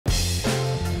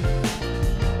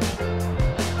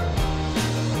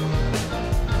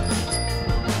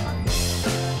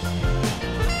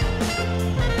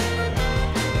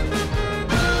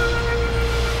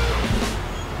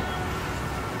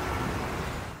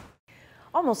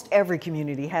Almost every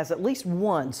community has at least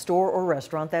one store or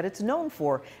restaurant that it's known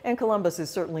for, and Columbus is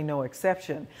certainly no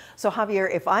exception. So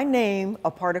Javier, if I name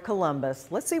a part of Columbus,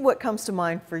 let's see what comes to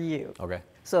mind for you. Okay.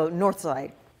 So North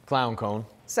Side. Clown Cone.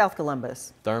 South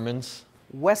Columbus. Thurman's.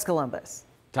 West Columbus.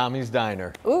 Tommy's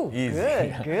Diner. Ooh, easy.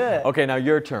 Good, good. Okay, now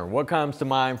your turn. What comes to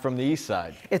mind from the East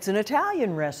Side? It's an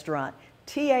Italian restaurant,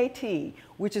 TAT,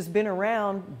 which has been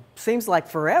around, seems like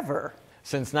forever.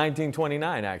 Since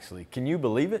 1929, actually. Can you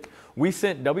believe it? We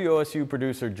sent WOSU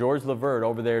producer George Levert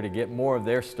over there to get more of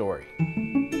their story.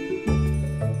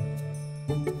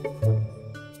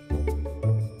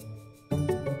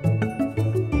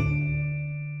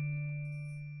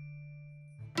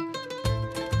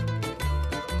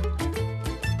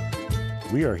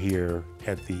 We are here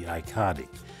at the iconic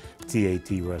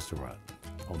TAT restaurant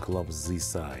on Columbus'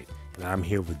 East Side. And I'm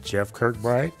here with Jeff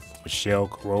Kirkbride, Michelle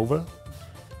Karova,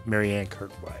 Marianne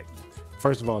Kirkbride.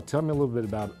 First of all, tell me a little bit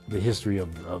about the history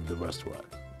of the restaurant.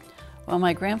 Well,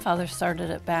 my grandfather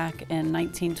started it back in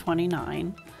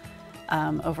 1929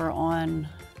 over on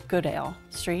Goodale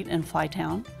Street in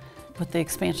Flytown. With the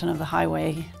expansion of the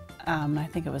highway, I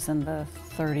think it was in the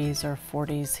 30s or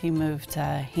 40s, he moved to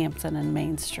Hampton and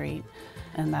Main Street.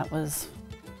 And that was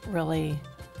really,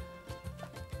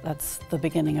 that's the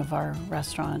beginning of our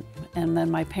restaurant. And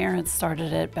then my parents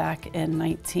started it back in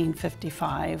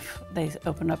 1955. They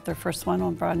opened up their first one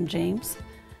on Broad and James.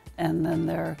 And then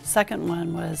their second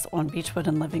one was on Beechwood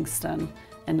and Livingston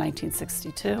in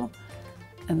 1962.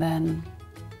 And then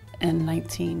in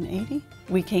 1980,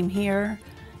 we came here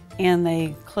and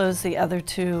they closed the other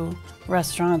two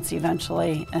restaurants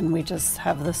eventually. And we just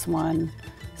have this one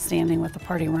standing with a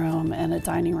party room and a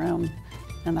dining room.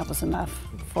 And that was enough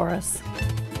for us.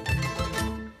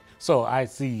 So I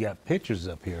see you got pictures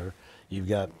up here. You've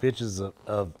got pictures of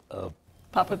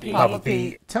Papa Pete. Papa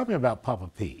Pete. Tell me about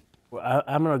Papa Pete. Well,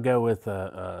 I'm going to go with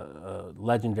a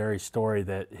legendary story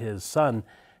that his son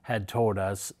had told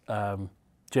us,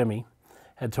 Jimmy,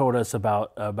 had told us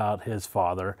about his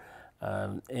father.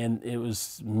 And it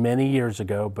was many years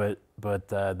ago, but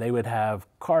they would have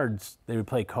cards, they would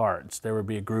play cards. There would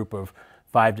be a group of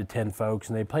 5 to 10 folks,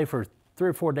 and they'd play for 3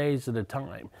 or 4 days at a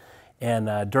time.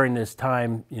 And during this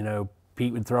time, you know,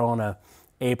 Pete would throw on an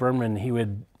apron and he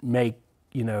would make,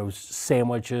 you know,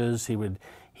 sandwiches. He would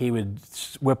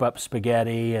whip up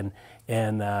spaghetti and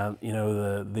you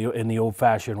know, in the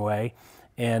old-fashioned way.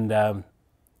 And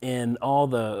all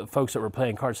the folks that were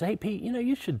playing cards said, "Hey, Pete, you know,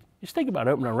 you should think about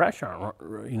opening a restaurant,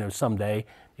 you know, someday,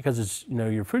 because it's, you know,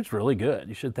 your food's really good.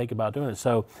 You should think about doing it."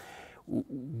 So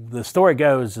the story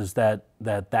goes is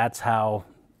that's how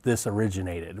this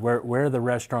originated. Where the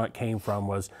restaurant came from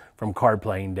was from card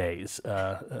playing days,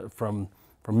 from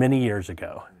many years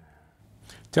ago.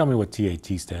 Tell me what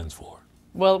TAT stands for.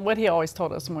 Well, what he always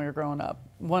told us when we were growing up,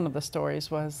 one of the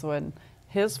stories was when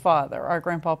his father, our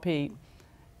Grandpa Pete,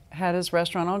 had his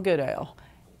restaurant on Goodale.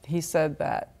 He said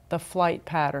that the flight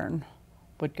pattern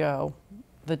would go,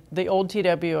 the old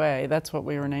TWA, that's what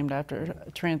we were named after,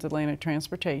 Transatlantic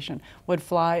Transportation, would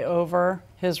fly over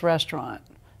his restaurant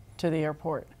to the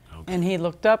airport. Okay. And he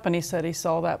looked up and he said he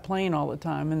saw that plane all the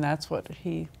time, and that's what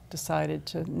he decided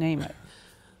to name it.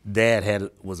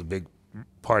 Dad was a big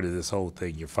part of this whole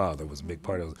thing. Your father was a big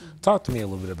part of it. Talk to me a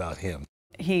little bit about him.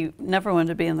 He never wanted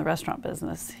to be in the restaurant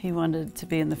business. He wanted to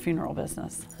be in the funeral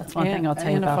business. That's one thing I'll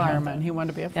tell you about him. And a fireman. He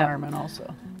wanted to be a fireman also.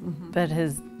 Mm-hmm. But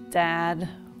his dad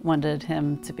wanted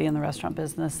him to be in the restaurant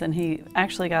business, and he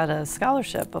actually got a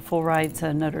scholarship, a full ride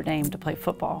to Notre Dame to play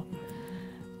football.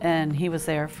 And he was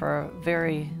there for a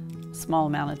very small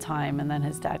amount of time, and then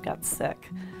his dad got sick.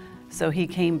 So he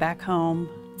came back home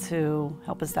to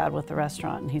help his dad with the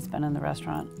restaurant, and he's been in the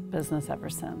restaurant business ever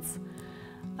since.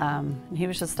 He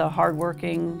was just a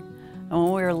hardworking, and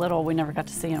when we were little, we never got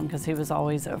to see him because he was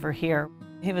always over here.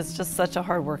 He was just such a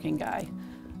hardworking guy,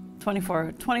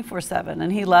 24/7,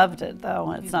 and he loved it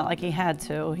though. It's not like he had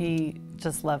to, he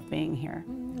just loved being here.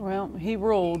 Well, he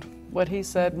ruled. What he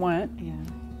said went. Yeah.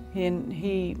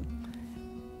 He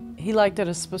liked it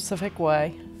a specific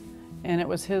way, and it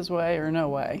was his way or no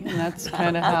way, and that's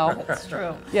kind of how. That's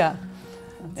true. Yeah,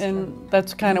 that's and true.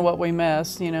 That's kind of what we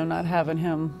miss, you know, not having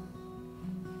him,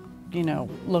 you know,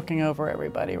 looking over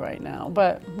everybody right now.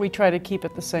 But we try to keep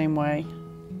it the same way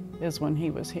as when he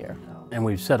was here. And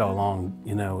we've said all along,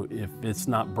 you know, if it's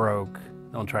not broke,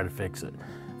 don't try to fix it.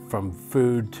 From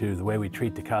food to the way we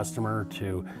treat the customer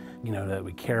to, you know, that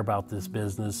we care about this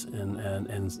business,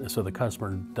 and so the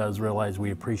customer does realize we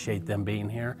appreciate them being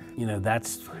here. You know,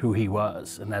 that's who he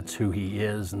was, and that's who he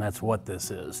is, and that's what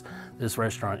this is. This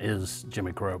restaurant is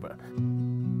Jimmy Karova.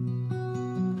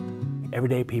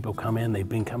 everyday people come in. They've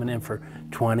been coming in for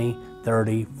 20,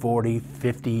 30, 40,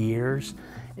 50 years.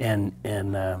 And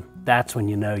that's when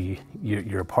you know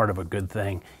you're a part of a good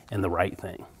thing and the right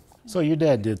thing. So your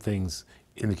dad did things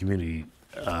in the community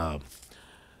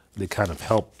that kind of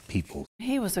helped people.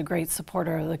 He was a great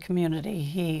supporter of the community.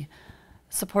 He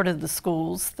supported the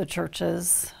schools, the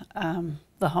churches,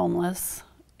 the homeless.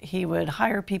 He would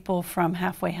hire people from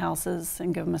halfway houses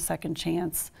and give them a second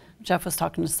chance. Jeff was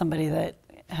talking to somebody that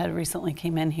had recently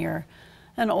came in here,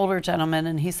 an older gentleman,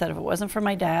 and he said if it wasn't for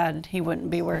my dad, he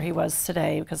wouldn't be where he was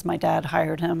today, because my dad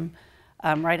hired him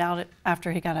right out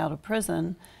after he got out of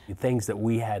prison. Things that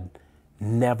we had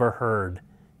never heard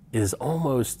is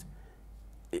almost,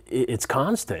 it's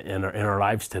constant in our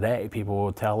lives today. People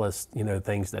will tell us, you know,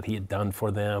 things that he had done for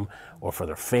them or for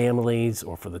their families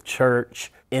or for the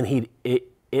church. And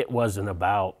it wasn't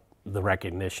about the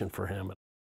recognition for him.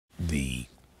 The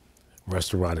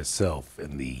restaurant itself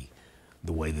and the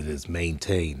way that it's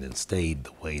maintained and stayed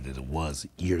the way that it was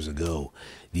years ago,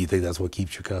 do you think that's what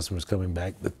keeps your customers coming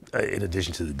back, in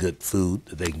addition to the good food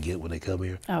that they can get when they come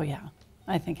here? Oh yeah,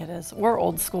 I think it is. We're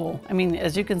old school. I mean,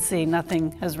 as you can see,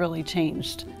 nothing has really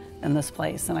changed in this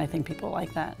place, and I think people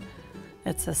like that.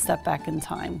 It's a step back in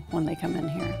time when they come in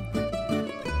here.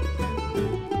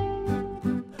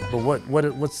 But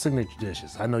what's signature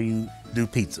dishes? I know you do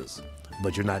pizzas,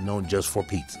 but you're not known just for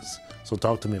pizzas. So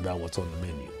talk to me about what's on the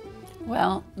menu.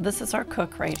 Well, this is our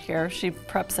cook right here. She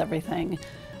preps everything.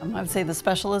 I would say the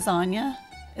special lasagna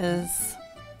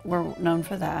we're known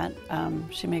for that.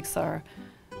 She makes our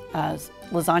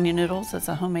lasagna noodles. It's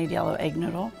a homemade yellow egg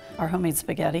noodle. Our homemade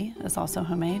spaghetti is also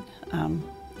homemade, and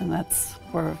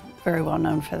we're very well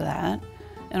known for that.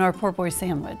 And our poor boy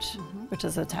sandwich, which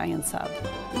is Italian sub.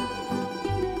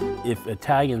 If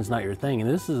Italian's not your thing, and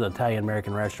this is an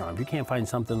Italian-American restaurant, if you can't find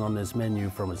something on this menu,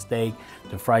 from a steak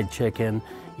to fried chicken,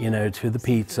 you know, to the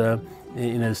pizza,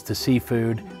 you know, to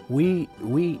seafood,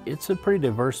 it's a pretty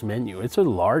diverse menu. It's a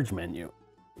large menu.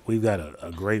 We've got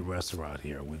a great restaurant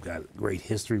here. We've got great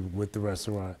history with the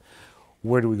restaurant.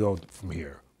 Where do we go from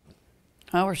here?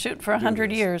 Oh, we're shooting for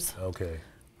 100 years. Okay.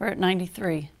 We're at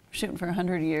 93. We're shooting for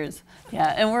 100 years.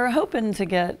 Yeah, and we're hoping to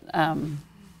get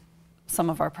some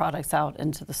of our products out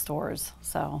into the stores.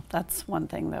 So that's one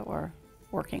thing that we're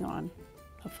working on.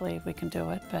 Hopefully we can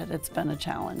do it, but it's been a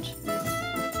challenge.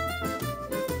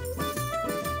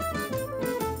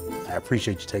 I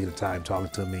appreciate you taking the time talking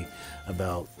to me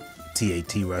about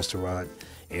TAT Restaurant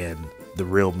and the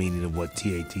real meaning of what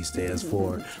TAT stands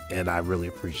for, and I really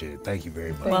appreciate it. Thank you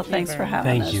very much. Well, thanks for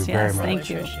having us. Thank you very much. Thank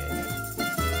you.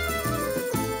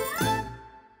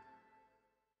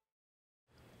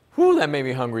 Whew, that made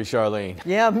me hungry, Charlene.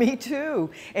 Yeah, me too.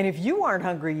 And if you aren't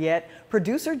hungry yet,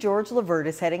 producer George Levert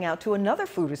is heading out to another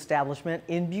food establishment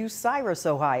in Bucyrus,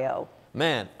 Ohio.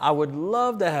 Man, I would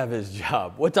love to have his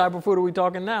job. What type of food are we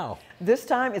talking now? This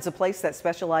time, it's a place that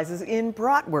specializes in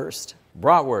bratwurst.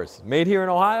 Bratwurst, made here in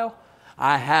Ohio?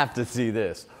 I have to see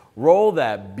this. Roll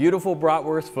that beautiful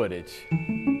bratwurst footage.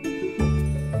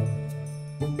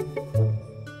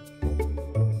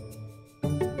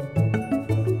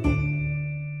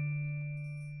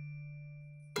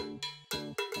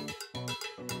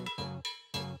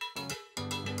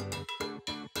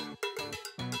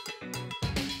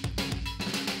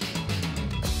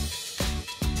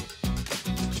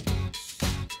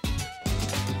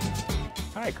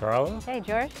 Hi, Carla. Hey,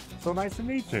 George. So nice to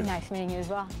meet you. Nice meeting you as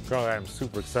well. Carla, I'm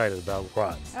super excited about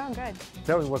brats. Oh, good.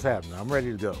 Tell me what's happening. I'm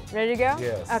ready to go. Ready to go?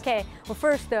 Yes. Okay. Well,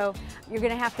 first, though, you're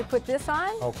going to have to put this on.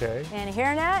 Okay. And a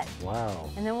hairnet. Wow.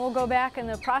 And then we'll go back in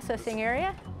the processing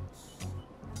area.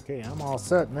 Okay, I'm all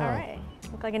set now. All right.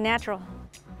 Look like a natural.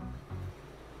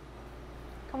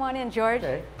 Come on in, George.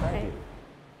 Okay, thank you.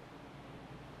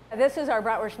 This is our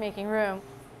bratwurst making room.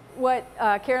 What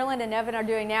Carolyn and Evan are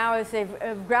doing now is they've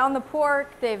ground the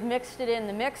pork, they've mixed it in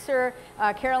the mixer.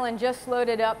 Carolyn just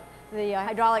loaded up the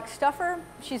hydraulic stuffer.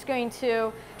 She's going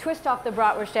to twist off the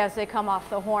bratwurst as they come off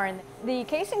the horn. The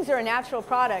casings are a natural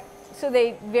product, so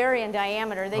they vary in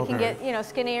diameter. They can get, you know,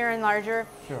 skinnier and larger.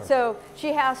 Sure. So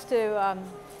she has to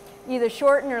either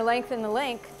shorten or lengthen the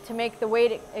link to make the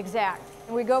weight exact.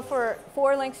 And we go for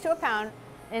 4 links to a pound,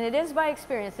 and it is by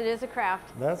experience, it is a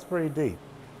craft. That's pretty deep.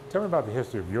 Tell me about the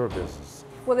history of your business.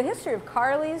 Well, the history of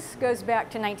Carle's goes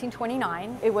back to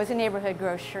 1929. It was a neighborhood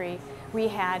grocery. We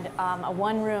had a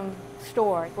one-room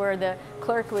store where the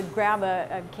clerk would grab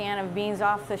a can of beans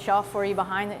off the shelf for you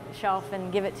behind the shelf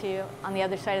and give it to you on the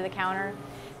other side of the counter.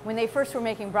 When they first were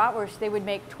making bratwurst, they would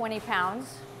make 20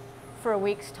 pounds for a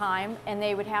week's time, and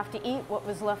they would have to eat what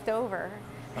was left over.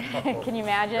 Can you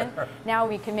imagine? Now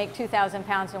we can make 2,000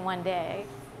 pounds in one day.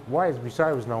 Why is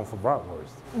Bucyrus known for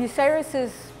bratwurst? Bucyrus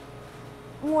is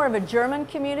more of a German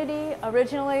community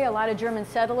originally, a lot of German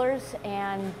settlers,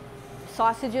 and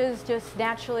sausages just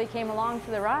naturally came along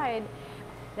for the ride.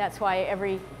 That's why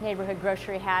every neighborhood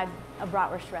grocery had a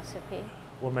bratwurst recipe.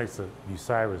 What makes a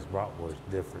Bucyrus bratwurst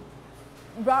different?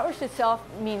 Bratwurst itself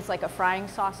means like a frying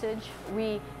sausage.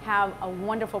 We have a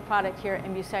wonderful product here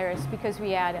in Bucyrus because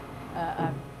we add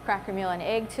a cracker meal and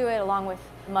egg to it, along with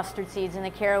mustard seeds and the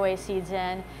caraway seeds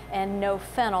in, and no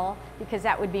fennel, because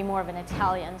that would be more of an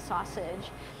Italian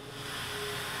sausage.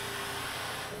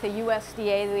 The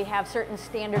USDA, we have certain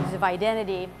standards of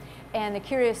identity, and the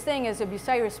curious thing is a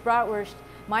Bucyrus bratwurst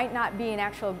might not be an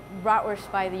actual bratwurst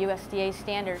by the USDA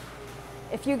standard.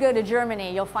 If you go to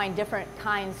Germany, you'll find different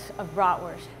kinds of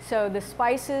bratwurst. So the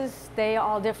spices, they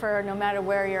all differ no matter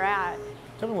where you're at.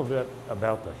 Tell me a little bit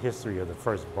about the history of the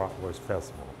first bratwurst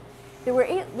festival. There were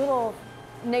 8 little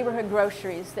neighborhood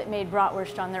groceries that made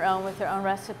bratwurst on their own with their own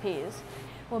recipes.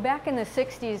 Well, back in the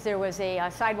 60s, there was a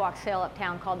sidewalk sale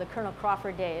uptown called the Colonel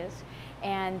Crawford Days,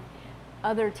 and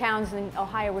other towns in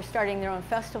Ohio were starting their own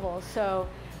festivals. So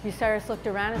Bucyrus looked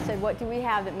around and said, what do we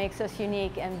have that makes us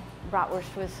unique? And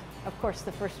bratwurst was, of course,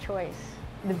 the first choice.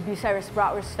 The Bucyrus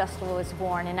Bratwurst Festival was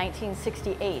born in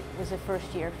 1968, was the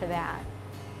first year for that.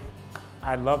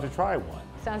 I'd love to try one.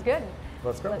 Sounds good.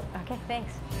 Let's go. Okay,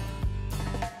 thanks.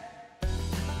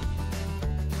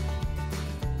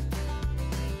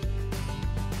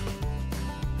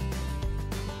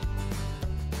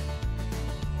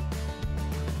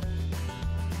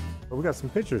 Well, we got some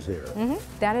pictures here.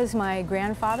 That is my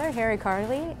grandfather, Harry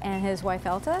Carle, and his wife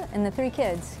Elta, and the 3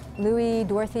 kids, Louie,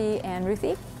 Dorothy, and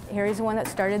Ruthie. Harry's the one that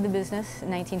started the business in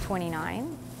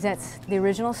 1929. That's the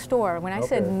original store. When I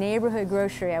said neighborhood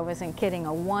grocery, I wasn't kidding,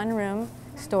 a 1-room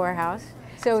storehouse.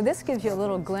 So this gives you a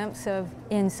little glimpse of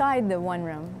inside the 1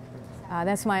 room.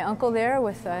 That's my uncle there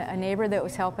with a neighbor that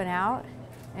was helping out.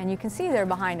 And you can see they're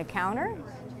behind a counter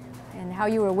and how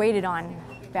you were waited on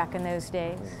back in those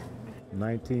days.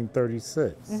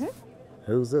 1936.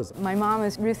 Who's this? My mom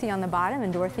is Ruthie on the bottom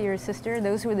and Dorothy, her sister.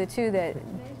 Those were the 2 that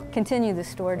continued the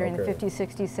store during the 50s,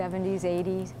 60s, 70s,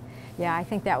 80s. Yeah, I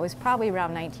think that was probably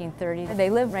around 1930. They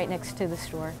lived right next to the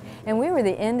store. And we were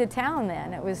the end of town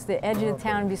then. It was the edge of the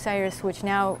town, Bucyrus, which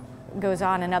now goes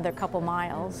on another couple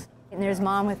miles. And there's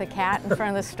Mom with a cat in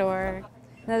front of the store.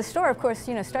 Now, the store, of course,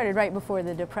 started right before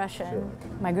the Depression.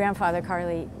 Sure. My grandfather,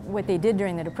 Carly, what they did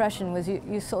during the Depression was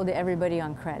you sold to everybody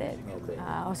on credit. It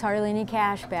was hardly any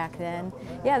cash back then.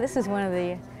 Yeah, this is one of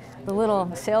the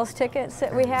little sales tickets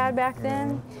that we had back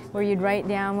then, where you'd write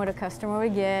down what a customer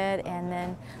would get and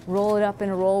then roll it up in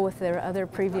a roll with their other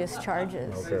previous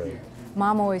charges.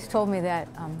 Mom always told me that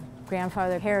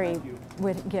grandfather Harry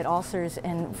would get ulcers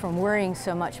and from worrying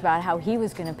so much about how he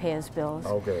was going to pay his bills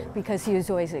because he was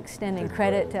always extending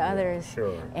credit to others.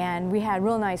 And we had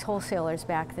real nice wholesalers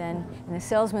back then, and the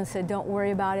salesman said, don't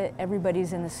worry about it,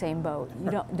 everybody's in the same boat.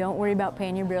 You don't worry about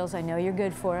paying your bills. I know you're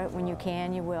good for it. When you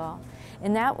can, you will.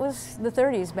 And that was the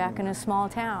 30s back in a small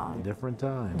town. Different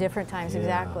times. Different times,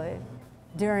 exactly.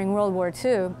 During World War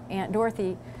II, Aunt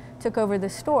Dorothy took over the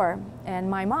store, and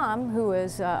my mom, who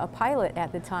was a pilot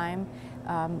at the time,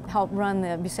 helped run the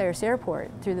Bucyrus Airport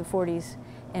through the 40s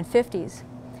and 50s.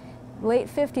 Late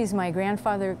 50s, my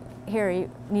grandfather, Harry,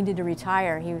 needed to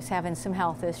retire. He was having some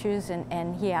health issues,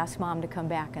 and he asked Mom to come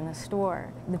back in the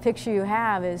store. The picture you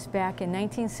have is back in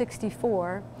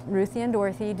 1964. Ruthie and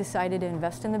Dorothy decided to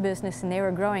invest in the business, and they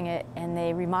were growing it, and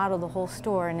they remodeled the whole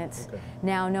store, and it's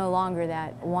now no longer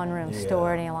that 1-room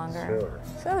store any longer.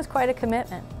 So it was quite a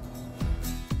commitment.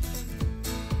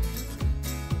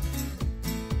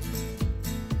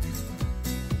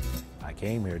 I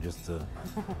came here just to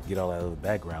get all that other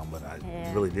background, but I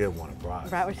really did want a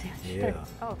bratwurst. Yeah.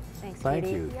 Oh, thanks, Thank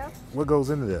Katie. you. What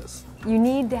goes into this? You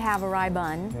need to have a rye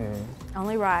bun,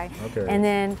 only rye. And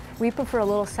then we prefer a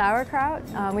little sauerkraut.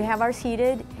 We have ours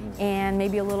heated, and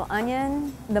maybe a little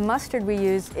onion. The mustard we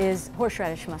use is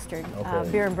horseradish mustard.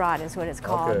 Beer and brat is what it's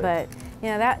called, but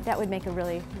that would make a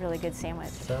really, really good sandwich.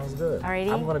 Sounds good.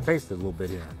 Alrighty. I'm going to taste it a little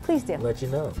bit here. Please do. Let you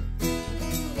know.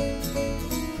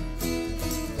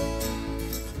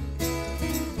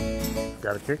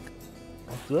 Got a kick?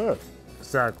 That's good. The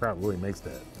sauerkraut really makes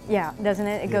that. Yeah, doesn't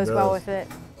it? It goes well with it.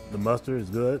 The mustard is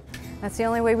good. That's the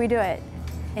only way we do it.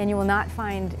 And you will not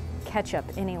find ketchup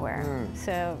anywhere.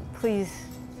 So please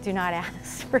do not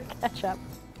ask for ketchup.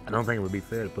 I don't think it would be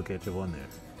fair to put ketchup on there.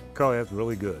 Carly, that's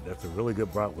really good. That's a really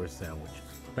good bratwurst sandwich.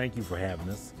 Thank you for having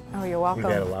us. Oh, you're welcome.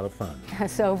 We've had a lot of fun.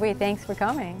 So thanks for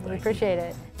coming. We appreciate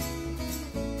it.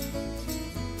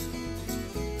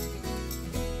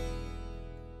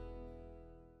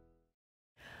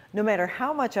 No matter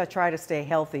how much I try to stay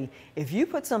healthy, if you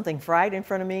put something fried in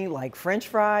front of me, like French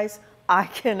fries, I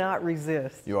cannot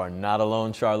resist. You are not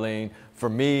alone, Charlene. For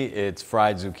me, it's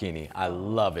fried zucchini. I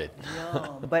love it.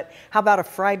 Yum. But how about a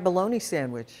fried bologna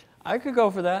sandwich? I could go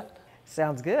for that.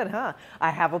 Sounds good, huh? I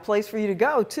have a place for you to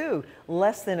go, too.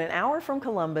 Less than an hour from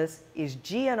Columbus is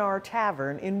G R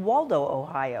Tavern in Waldo,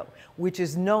 Ohio, which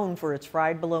is known for its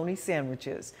fried bologna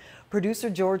sandwiches. Producer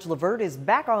George Levert is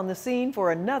back on the scene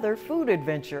for another food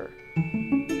adventure.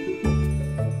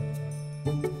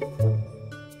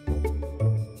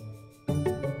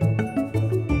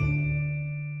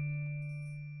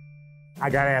 I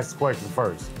gotta ask the question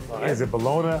first. Is it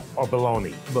bologna or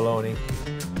bologna? Bologna.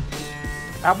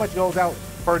 How much goes out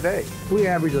per day? We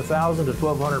average 1,000 to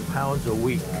 1,200 pounds a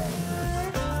week.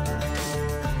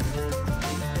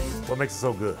 What makes it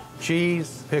so good?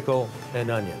 Cheese, pickle,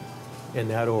 and onion, in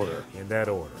that order. In that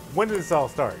order. When did this all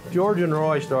start? George and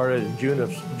Roy started in June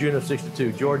of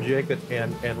 '62. George Jacob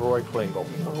and Roy Klingel.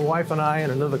 My wife and I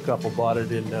and another couple bought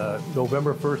it in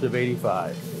November 1st of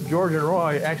 '85. George and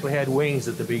Roy actually had wings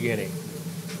at the beginning.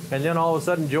 And then all of a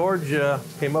sudden, George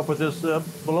came up with this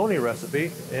bologna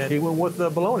recipe, and he went with the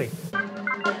bologna.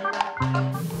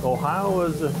 Ohio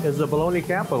is the bologna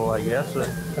capital, I guess,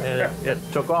 and it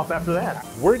took off after that.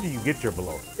 Where do you get your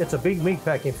bologna? It's a big meat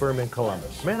packing firm in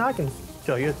Columbus. Man, I can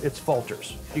tell you, it's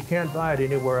Falters. You can't buy it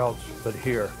anywhere else but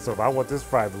here. So if I want this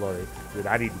fried bologna, then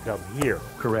I need to come here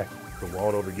Correct. to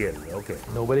Waldo to get it. Okay.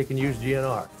 Nobody can use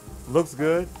GNR. Looks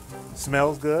good,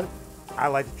 smells good. I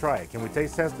like to try it. Can we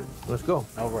taste test it? Let's go.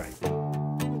 All right.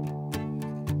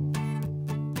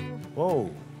 Whoa.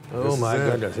 Oh my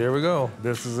goodness, here we go.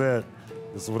 This is it.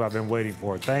 This is what I've been waiting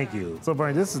for. Thank you. So,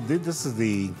 Brian, this is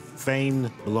the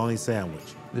famed bologna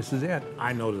sandwich. This is it.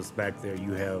 I noticed back there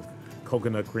you have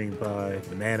coconut cream pie,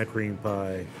 banana cream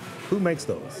pie. Who makes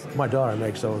those? My daughter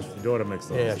makes those. Your daughter makes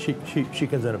those. Yeah, she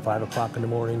comes in at 5 o'clock in the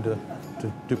morning to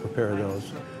prepare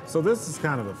those. So this is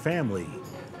kind of a family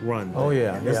run. Oh,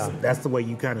 yeah, That's the way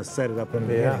you kind of set it up in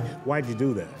the beginning. Why'd you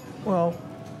do that? Well,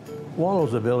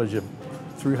 Waldo's a village of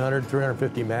 300,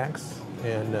 350 max,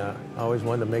 and I always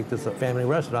wanted to make this a family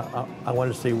restaurant. I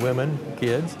wanted to see women,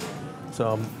 kids.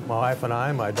 So my wife and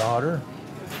I, my daughter,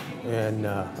 and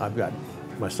I've got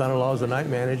my son-in-law is the night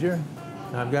manager.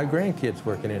 And I've got grandkids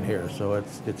working in here, so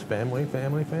it's family,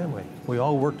 family, family. We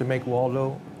all work to make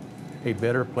Waldo a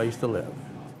better place to live.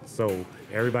 So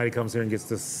everybody comes here and gets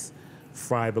this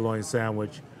fried bologna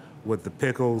sandwich with the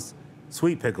pickles,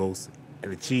 sweet pickles,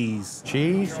 and the cheese.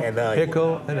 Cheese, and onion.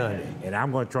 pickle, and onion. And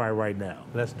I'm going to try it right now.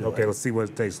 Let's do it. Okay, let's see what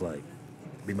it tastes like.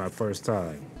 Be my first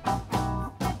time.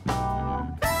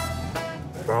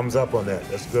 Thumbs up on that.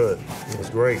 That's good. It's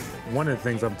great. One of the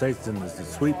things I'm tasting is the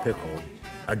sweet pickle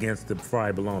against the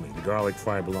fried bologna, the garlic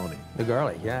fried bologna. The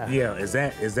garlic, yeah. Yeah, is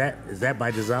that by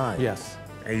design? Yes.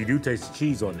 And you do taste the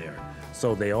cheese on there.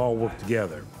 So they all work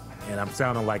together. And I'm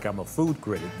sounding like I'm a food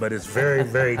critic, but it's very,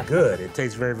 very good. It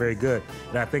tastes very, very good.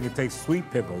 And I think it takes sweet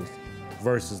pickles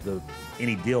versus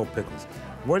any dill pickles.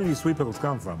 Where do these sweet pickles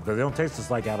come from? Because they don't taste just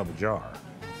like out of a jar.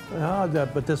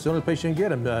 But this is the only place you can get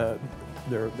them.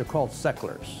 They're called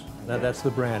Secklers. That's the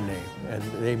brand name, and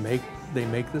they make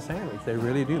the sandwich. They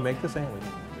really do make the sandwich.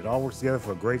 It all works together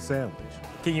for a great sandwich.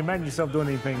 Can you imagine yourself doing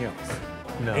anything else?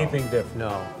 No. Anything different?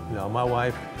 No. My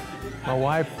wife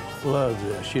loves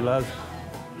this. She loves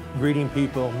greeting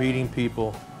people, meeting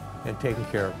people, and taking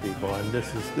care of people. And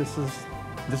this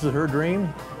is her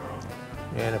dream.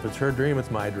 And if it's her dream,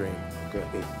 it's my dream.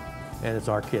 Okay. And it's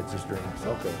our kids' dream.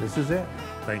 So Okay. This is it.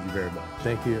 Thank you very much.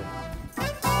 Thank you.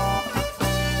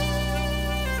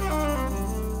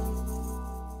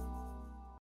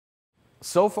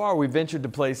 So far, we've ventured to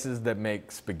places that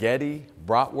make spaghetti,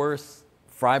 bratwurst,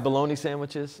 fried bologna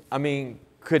sandwiches. I mean,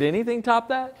 could anything top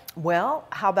that? Well,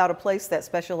 how about a place that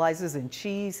specializes in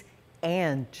cheese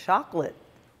and chocolate?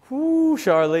 Whoo,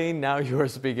 Charlene, now you're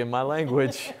speaking my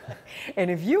language.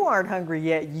 And if you aren't hungry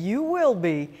yet, you will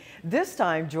be. This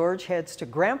time, George heads to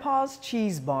Grandpa's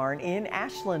Cheesebarn in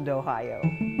Ashland, Ohio.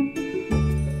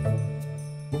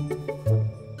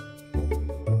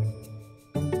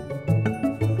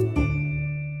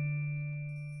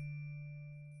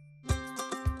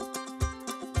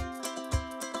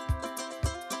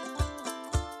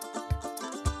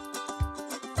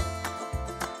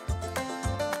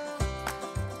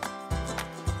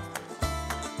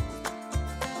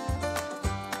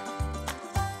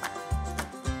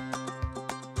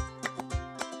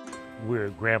 We're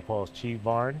at Grandpa's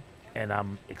Cheesebarn, and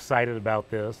I'm excited about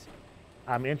this.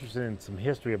 I'm interested in some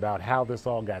history about how this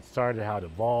all got started, how it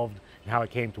evolved, and how it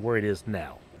came to where it is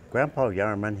now. Grandpa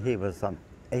Yarman, he was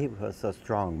a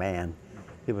strong man.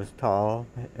 He was tall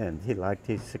and he liked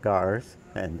his cigars.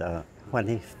 And when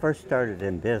he first started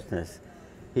in business,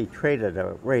 he traded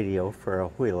a radio for a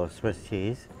wheel of Swiss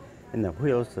cheese. And the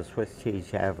wheels of Swiss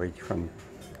cheese average from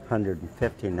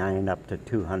 159 up to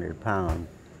 200 pounds.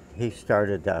 He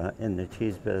started in the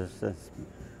cheese business,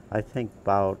 I think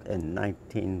about in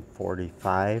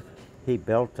 1945. He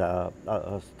built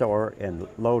a store in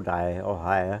Lodi,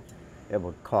 Ohio. It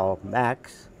was called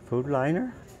Max Food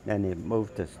Liner. And he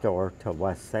moved the store to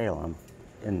West Salem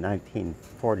in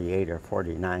 1948 or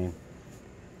 49.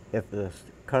 If the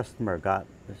customer got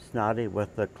snotty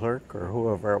with the clerk or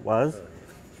whoever it was,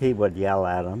 he would yell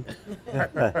at him.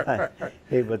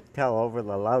 He would tell over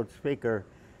the loudspeaker,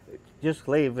 "Just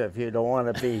leave if you don't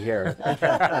want to be here."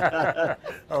 Okay.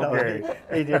 So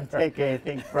he didn't take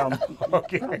anything from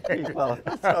people.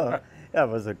 So that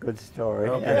was a good story.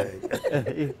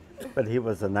 Okay. But he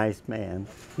was a nice man.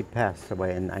 He passed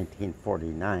away in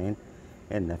 1949,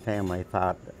 and the family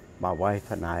thought my wife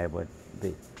and I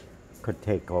could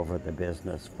take over the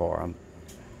business for him.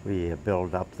 We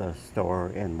built up the store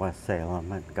in West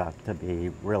Salem. It got to be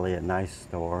really a nice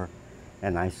store,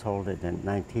 and I sold it in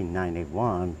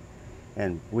 1991,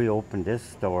 and we opened this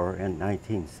store in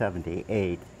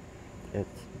 1978.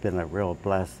 It's been a real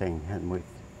blessing, and we've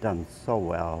done so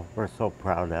well. We're so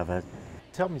proud of it.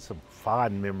 Tell me some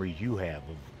fond memories you have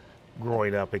of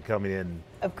growing up and coming in.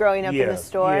 Of growing up in the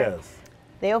store? Yes.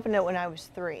 They opened it when I was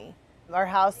 3. Our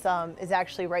house is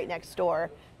actually right next door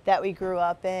that we grew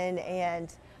up in,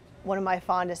 and one of my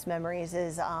fondest memories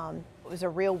is it was a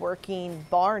real working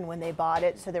barn when they bought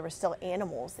it, so there were still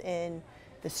animals in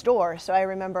the store. So I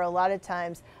remember a lot of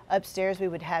times upstairs we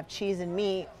would have cheese and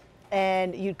meat,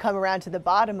 and you'd come around to the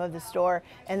bottom of the store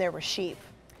and there were sheep.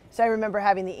 So I remember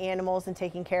having the animals and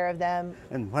taking care of them.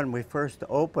 And when we first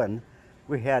opened,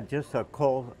 we had just a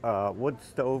coal wood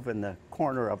stove in the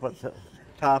corner up at the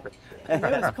top. And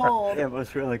it was cold. It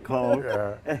was really cold.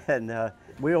 And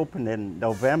we opened in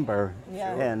November,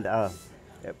 and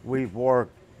we wore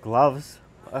gloves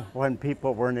when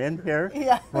people weren't in here.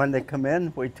 Yeah. When they come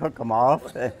in, we took them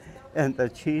off, and the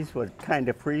cheese would kind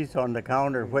of freeze on the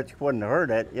counter, which wouldn't hurt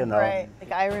it, you know. Right.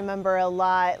 Like I remember a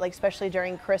lot, like especially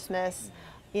during Christmas,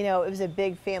 you know, it was a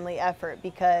big family effort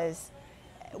because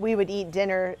we would eat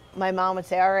dinner. My mom would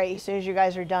say, "All right, as soon as you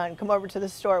guys are done, come over to the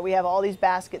store. We have all these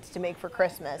baskets to make for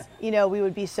Christmas." You know, we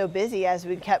would be so busy as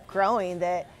we kept growing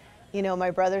that, you know,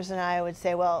 my brothers and I would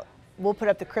say, "Well, we'll put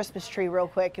up the Christmas tree real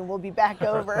quick and we'll be back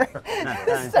over."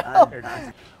 So,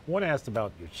 I want to ask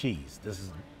about your cheese. This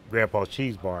is Grandpa's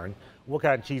Cheesebarn. What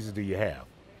kind of cheeses do you have?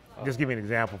 Just give me an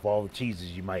example of all the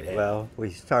cheeses you might have. Well, we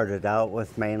started out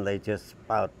with mainly just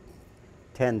about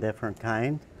 10 different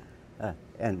kinds,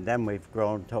 and then we've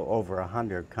grown to over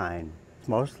 100 kinds.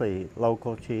 Mostly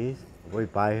local cheese. We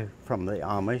buy from the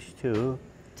Amish too.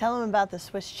 tell them about the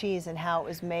Swiss cheese and how it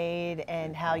was made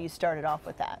and how you started off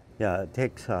with that. Yeah, it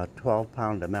takes 12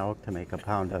 pounds of milk to make a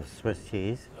pound of Swiss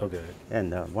cheese. Okay.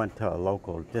 And went to a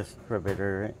local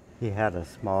distributor. He had a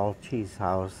small cheese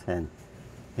house and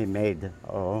he made,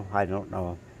 I don't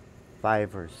know,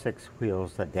 5 or 6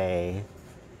 wheels a day.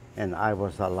 And I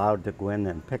was allowed to go in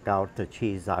and pick out the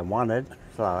cheese I wanted.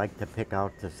 So I like to pick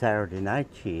out the Saturday night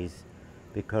cheese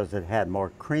because it had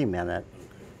more cream in it.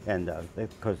 And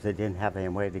because they didn't have any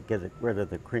way to get rid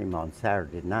of the cream on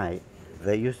Saturday night.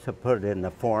 They used to put it in the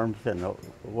forms in a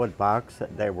wood box.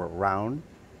 They were round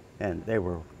and they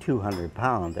were 200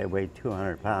 pounds. They weighed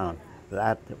 200 pounds.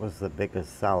 That was the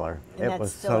biggest seller. And it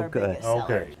was still so our good. biggest seller.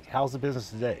 Okay. How's the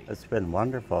business today? It's been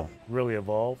wonderful. Really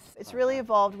evolved? It's really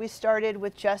evolved. We started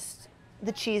with just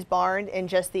the Cheesebarn and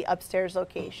just the upstairs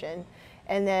location.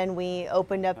 And then we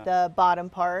opened up the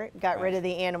bottom part, got rid of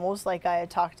the animals like I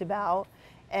had talked about,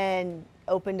 and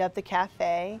opened up the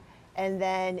cafe. And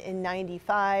then in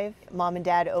 '95, Mom and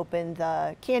Dad opened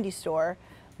the candy store.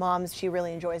 She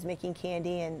really enjoys making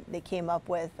candy, and they came up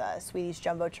with Sweeties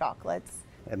Jumbo Chocolates.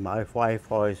 And my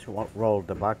wife always rolled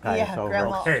the Buckeyes Yeah, over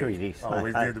Grandma- at Sweeties.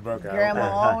 Always did the Buckeye. Grandma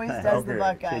always does the Okay.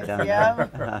 Buckeyes. does.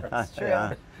 Yeah, it's true.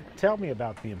 Yeah. Tell me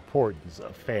about the importance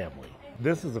of family.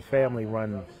 This is a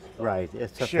family-run Right,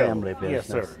 it's a show. family Yes,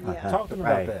 business. sir. Yeah. Talk to me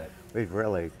about Right. that. We've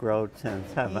really grown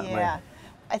since, haven't Yeah.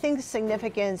 I think the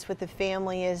significance with the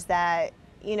family is that,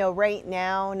 you know, right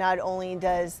now, not only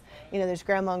does, you know, there's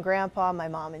Grandma and Grandpa, my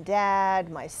mom and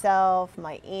dad, myself,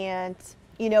 my aunt,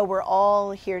 you know, we're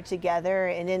all here together,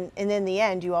 and in the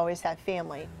end, you always have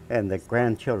family. we? And the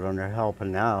grandchildren are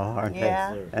helping now, aren't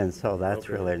Yeah. they? And so that's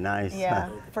really nice. Yeah.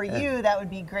 For you, that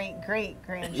would be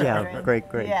great-great-grandchildren. Yeah,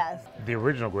 great. Yes. The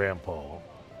original grandpa,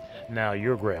 now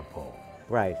your grandpa.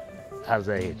 Right. How's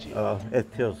that hit you? Oh, it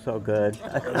feels so good.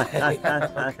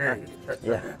 Okay.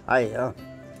 Yeah,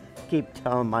 keep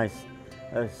telling my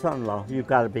son-in-law, you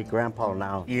got to be grandpa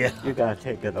now. Yeah. You got to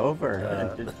take it over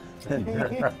and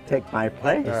take my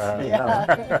place. You Yeah.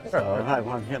 know? So I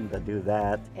want him to do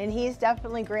that. And he's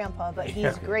definitely grandpa, but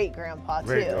he's great grandpa too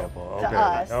Great grandpa, to okay,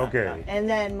 us. okay. And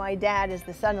then my dad is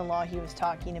the son-in-law he was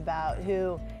talking about,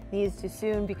 who needs to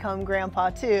soon become grandpa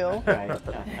too. Right.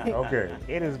 Okay,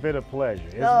 it has been a pleasure.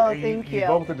 Oh, thank you. You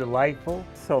both are delightful.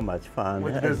 So much fun.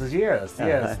 With business, yes,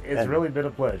 yes. It's And- really been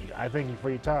a pleasure. I thank you for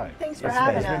your time. Thanks for It's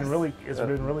having been us. It's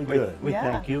been really good. We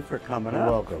Yeah. thank you for coming You're up.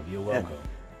 welcome. You're welcome.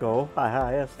 Go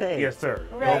Ohio State. Yes, sir.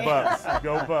 Right. Go Bucks.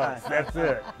 Go Bucks. That's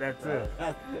it. That's it.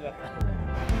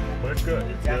 But it's good.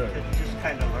 It's good. Just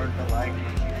kind of learned to like it.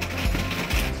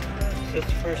 It's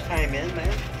the first time in,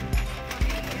 man.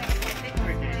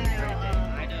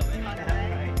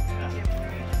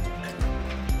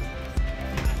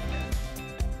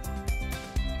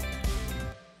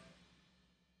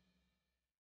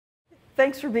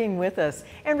 Thanks for being with us.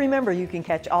 And remember, you can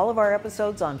catch all of our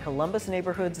episodes on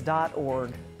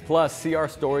columbusneighborhoods.org. Plus, see our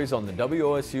stories on the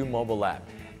WOSU mobile app.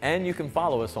 And you can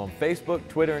follow us on Facebook,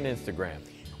 Twitter, and Instagram.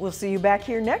 We'll see you back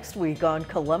here next week on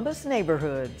Columbus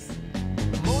Neighborhoods.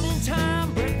 Morning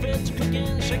time, breakfast,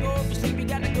 cooking, shake off the sleep, you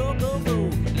got